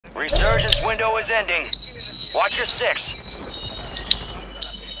is ending. Watch your six.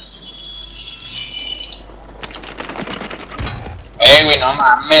 Güey, no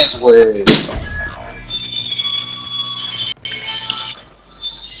mames, güey.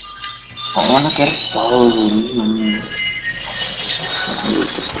 ¿Cómo van a caer todos, güey? No mames.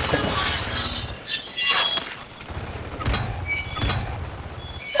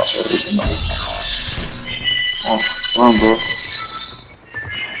 Oh, come on, bro.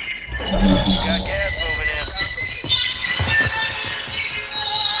 Got gas moving in.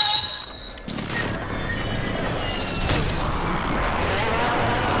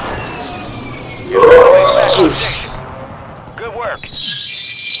 Good work.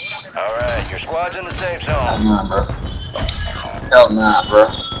 Alright, your squad's in the safe Hell zone. nah, bro. Hell nah, bro.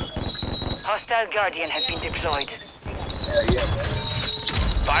 Hostile Guardian has been deployed.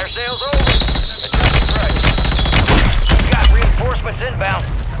 Fire sales over. Adjusting price. Got reinforcements inbound.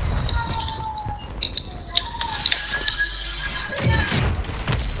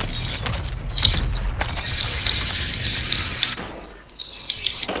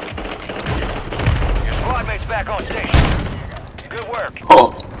 Your squad mate's back on station. Good work.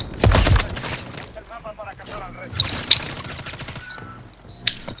 Oh.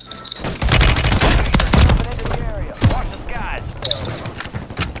 Watch the skies.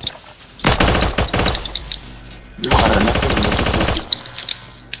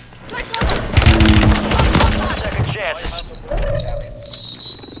 Second chance.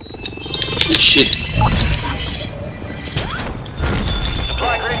 Shit.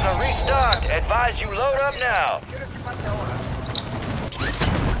 Supply crates are restocked. Advise you load up now.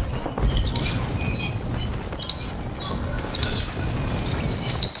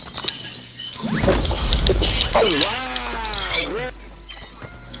 Oh, wow, bro.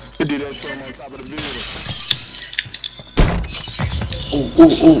 You do that to him on top of the building.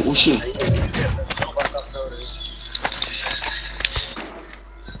 Oh, shit.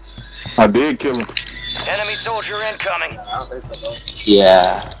 I did kill him. Enemy soldier incoming.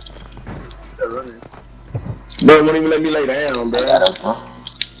 Yeah. Bro, won't even let me lay down, bro. I got him, huh?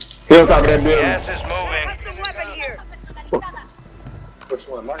 He on top of that building. Gas is moving. Which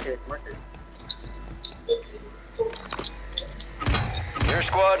one? Mark it. Your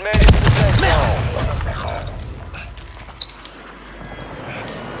squad made it to the safe zone.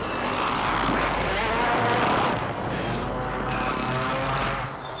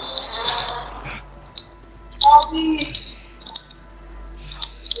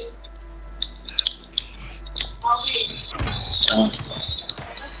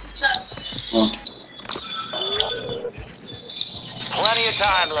 Plenty of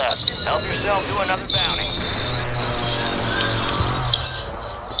time left. Help yourself to another bounty.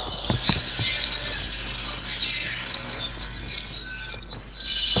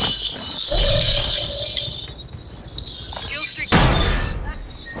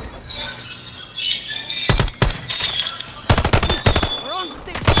 We're on the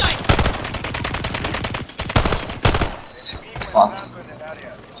same site. Fuck.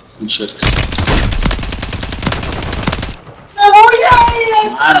 Good shit.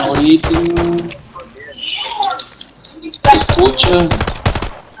 Mano, ahorita. ¿Se escucha?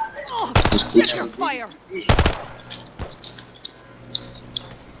 Oh, ¿Se check escucha? your fire.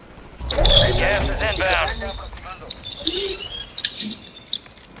 Gas is inbound.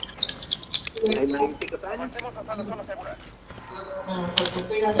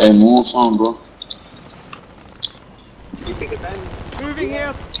 Hey, move on, bro. Moving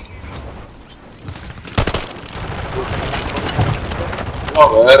here.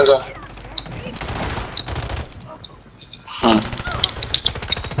 Oh, verga. Huh.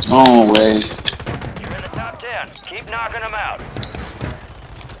 No way. You're in the top 10. Keep knocking them out.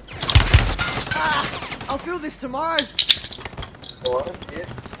 I'll feel this tomorrow.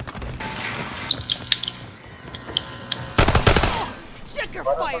 Check your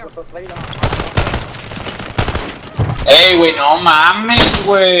fire. Ey, güey, no mames,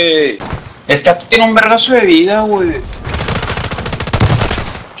 güey. Este acto tiene un vergazo de vida, güey.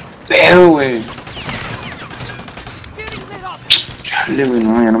 Pero, güey. Getting lit up. Chale, güey,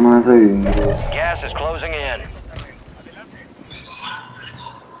 no, ya no me vas a revivir, güey. Gas is closing in.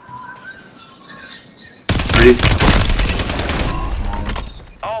 Ready?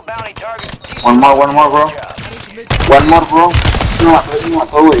 All bounty targets. One more, bro. One more, bro. No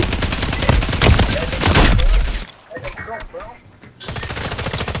mató, güey.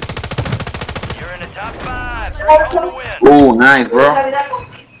 You're in the top 5. Bring home the win. Oh, nice, bro.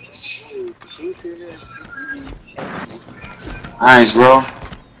 Nice, bro.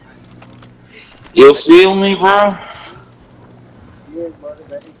 You feel me, bro?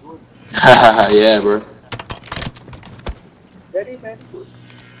 Haha, yeah, bro.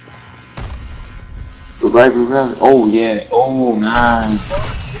 Revive. Oh yeah. Oh nice.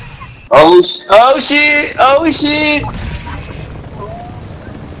 Oh shit. Oh shit.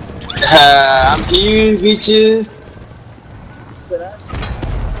 I'm here, bitches.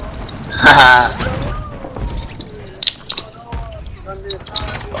 Haha.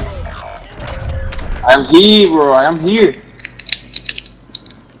 I'm here, bro. I'm here.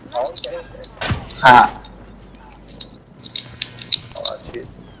 Ha.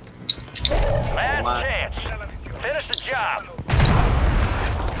 Last chance. Finish the job.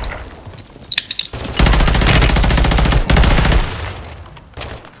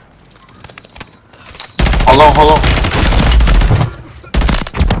 Hold on.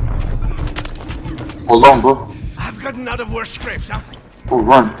 Hold on, bro. I've gotten out of worse scrapes, huh? Oh,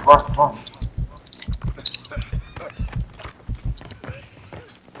 run.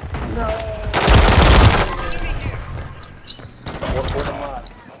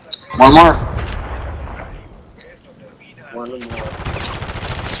 One more.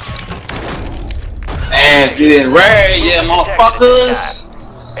 And getting ready, yeah, motherfuckers.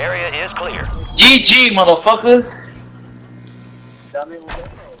 Area is clear. GG, motherfuckers.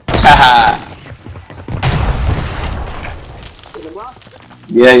 Haha.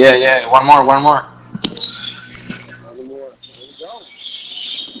 Yeah. One more.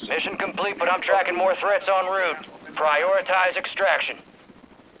 Mission complete, but I'm tracking more threats en route. Prioritize extraction.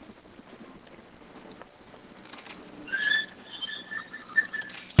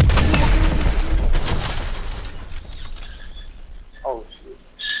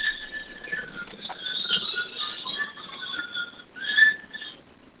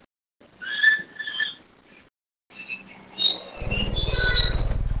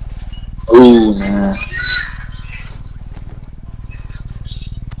 Ooh, man.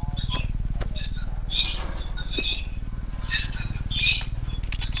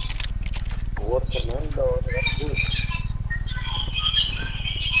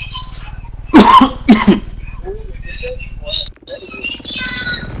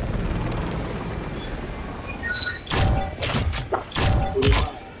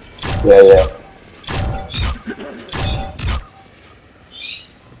 Yeah.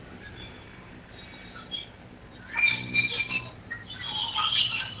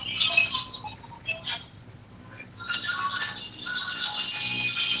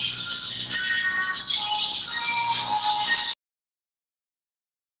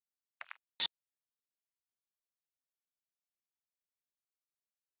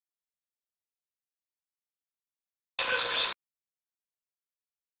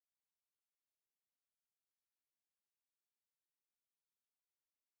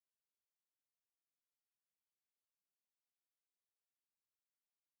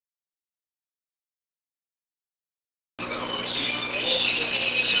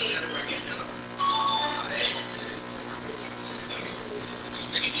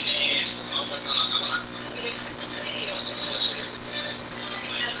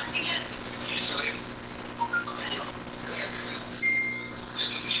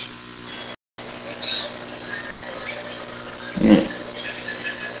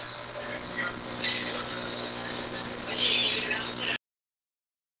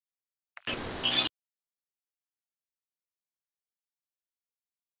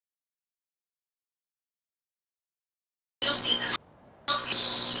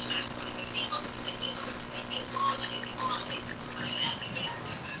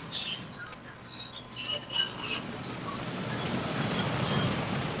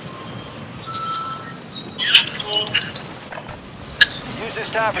 Use this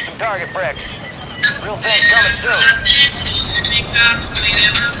time for some target practice. Real things coming soon.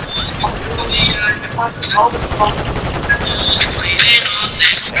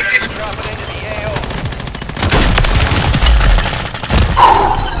 Enemies dropping into the AO.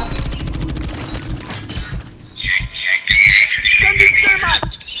 Sending thermite!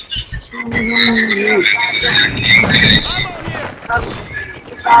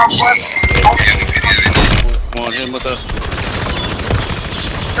 Come on, hit him with a...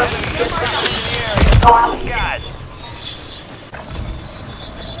 Guys.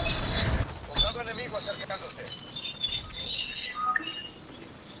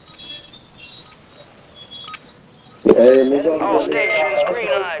 All stations, green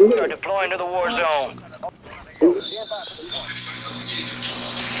light. We are deploying to the war zone.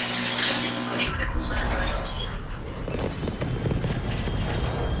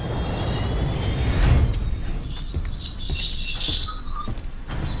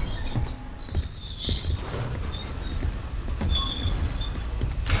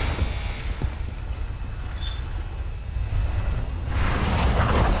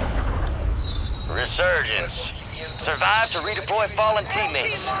 redeploy fallen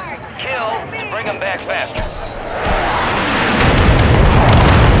teammates. Kill to bring them back faster.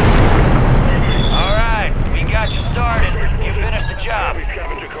 Alright, we got you started. You finished the job.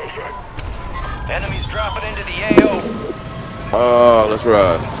 Enemies dropping into the AO. Oh, let's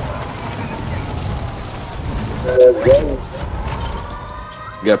ride.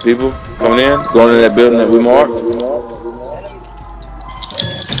 You got people coming in, going in that building that we marked.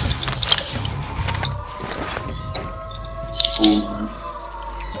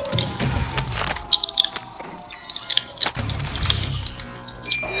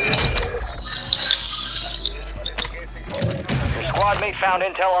 Your squad mate found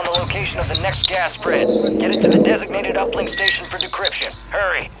intel on the location of the next gas spread. Get it to the designated uplink station for decryption.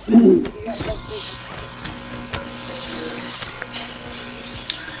 Hurry.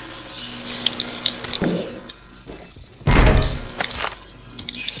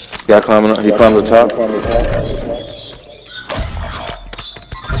 Guy climbing up, he climbed the top.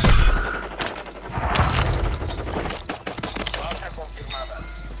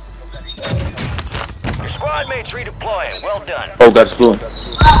 Your squad mate's redeploying. Well done. Oh, that's fluent.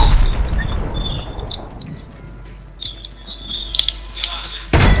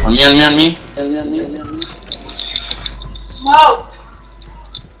 On me. No.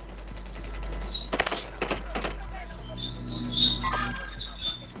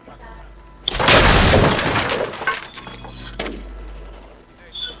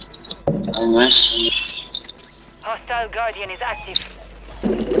 Nice. Hostile Guardian is active.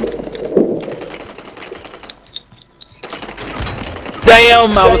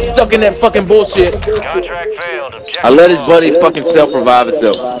 Damn, I was stuck in that fucking bullshit. Contract failed. Objective I let his lost. buddy fucking self-revive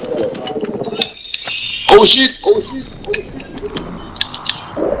himself. Oh shit.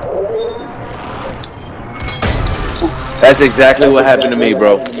 That's exactly what happened to me,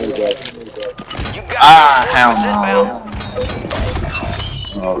 bro. You got Hell inbound.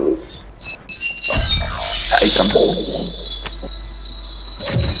 no. Ahí está.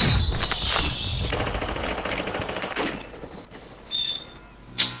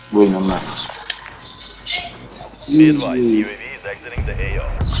 Bueno, man. Meanwhile, UAV is exiting the AO.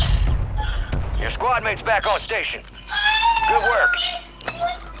 Your squad mate's back on station. Good work.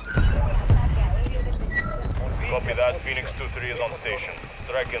 Copy that. Phoenix 2-3 is on station.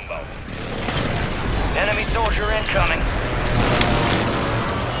 Strike inbound. Enemy soldier incoming.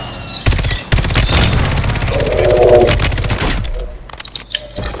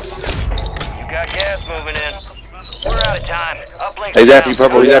 You got gas moving in. We're out of time. Uplink. He's after you,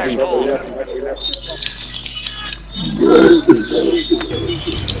 Purple. He's after you.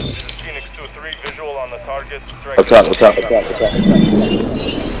 Phoenix 2-3 visual on the target. Strike Up top, inbound. up top.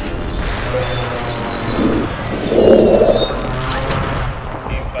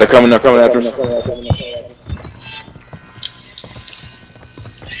 They're coming after us.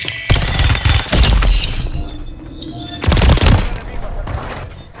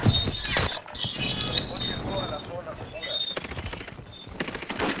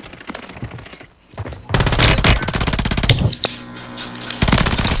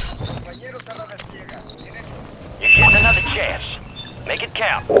 You're getting another chance. Make it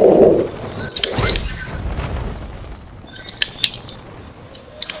count.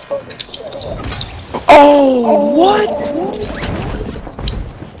 Oh, what?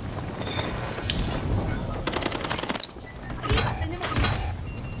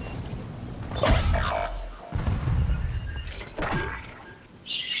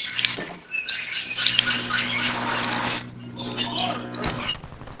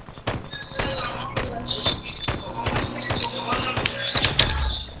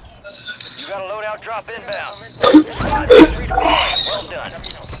 You got a loadout drop inbound. Your squad mate's redeploying. Well done.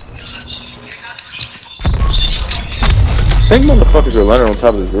 I think motherfuckers are landing on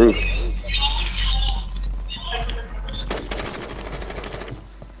top of this roof.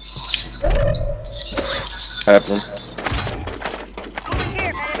 Happen.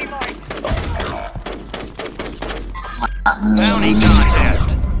 Bounty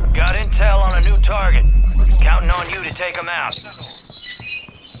contest. Got intel on a new target. Counting on you to take them out.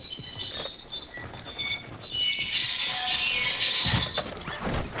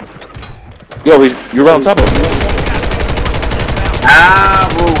 Yo, you're right on top of him. Ah,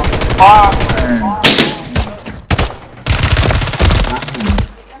 bro. Fuck.